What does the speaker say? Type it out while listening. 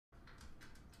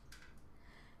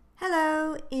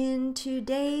in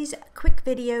today's quick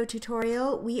video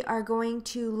tutorial, we are going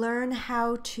to learn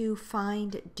how to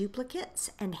find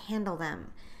duplicates and handle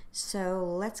them. So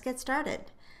let's get started.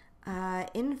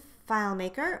 In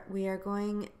FileMaker, we are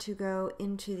going to go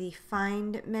into the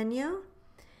Find menu,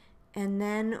 and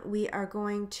then we are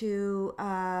going to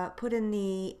put in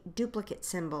the duplicate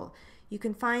symbol. You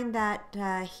can find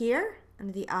that here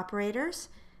under the operators,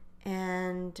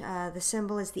 and the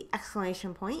symbol is the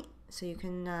exclamation point, so you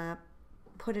can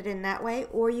put it in that way,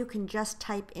 or you can just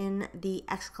type in the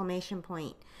exclamation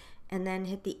point and then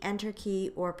hit the Enter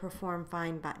key or Perform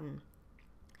Find button.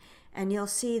 And you'll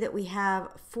see that we have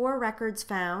 4 records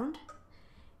found,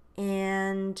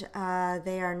 and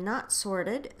they are not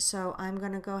sorted, so I'm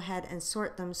going to go ahead and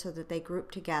sort them so that they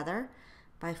group together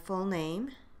by full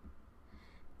name.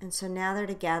 And so now they're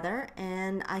together,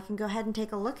 and I can go ahead and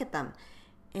take a look at them.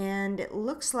 And it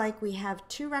looks like we have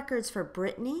 2 records for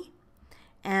Brittany,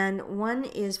 and one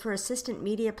is for Assistant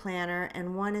Media Planner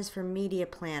and one is for Media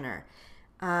Planner.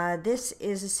 This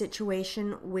is a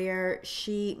situation where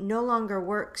she no longer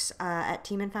works at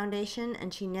Teeman Foundation,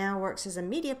 and she now works as a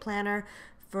media planner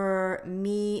for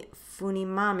Me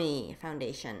Funimami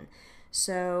Foundation.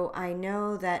 So I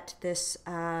know that this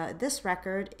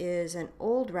record is an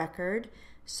old record,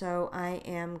 so I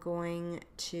am going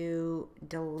to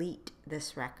delete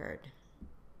this record.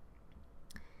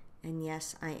 And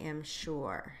yes, I am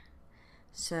sure.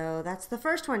 So that's the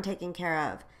first one taken care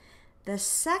of. The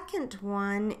second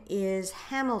one is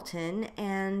Hamilton,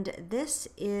 and this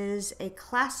is a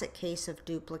classic case of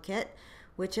duplicate,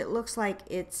 which it looks like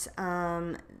it's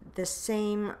the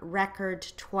same record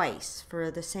twice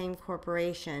for the same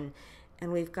corporation,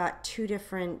 and we've got 2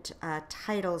 different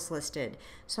titles listed.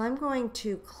 So I'm going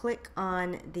to click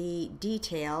on the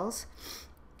details,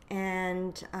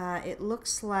 and it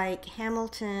looks like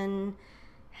Hamilton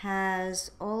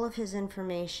has all of his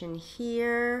information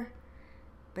here,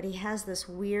 but he has this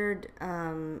weird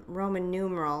Roman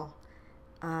numeral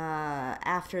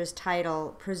after his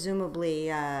title, presumably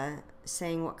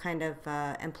saying what kind of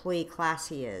employee class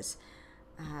he is.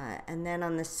 And then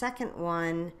on the second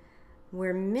one,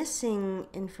 we're missing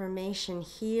information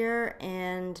here,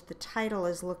 and the title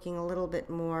is looking a little bit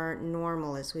more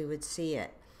normal as we would see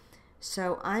it.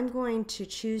 So I'm going to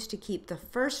choose to keep the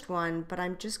first one, but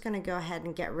I'm just going to go ahead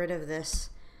and get rid of this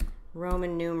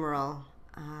Roman numeral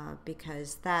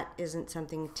because that isn't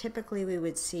something typically we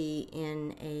would see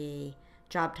in a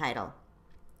job title.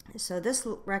 So this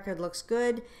record looks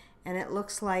good, and it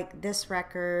looks like this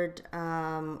record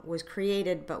was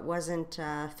created but wasn't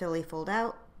fully filled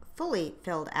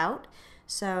out.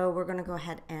 So we're going to go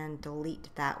ahead and delete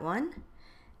that one.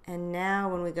 And now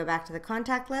when we go back to the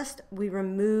contact list, we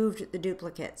removed the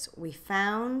duplicates. We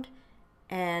found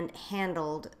and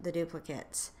handled the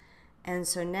duplicates. And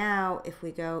so now if we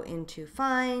go into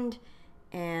Find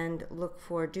and look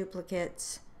for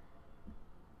duplicates,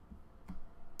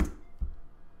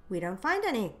 we don't find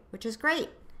any, which is great.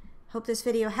 Hope this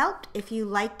video helped. If you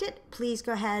liked it, please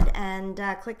go ahead and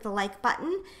click the like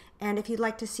button. And if you'd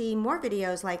like to see more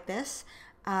videos like this,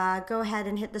 go ahead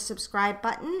and hit the subscribe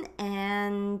button,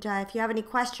 and if you have any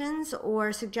questions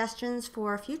or suggestions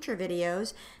for future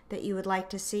videos that you would like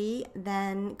to see,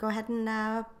 then go ahead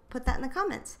and put that in the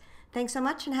comments. Thanks so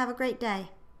much and have a great day.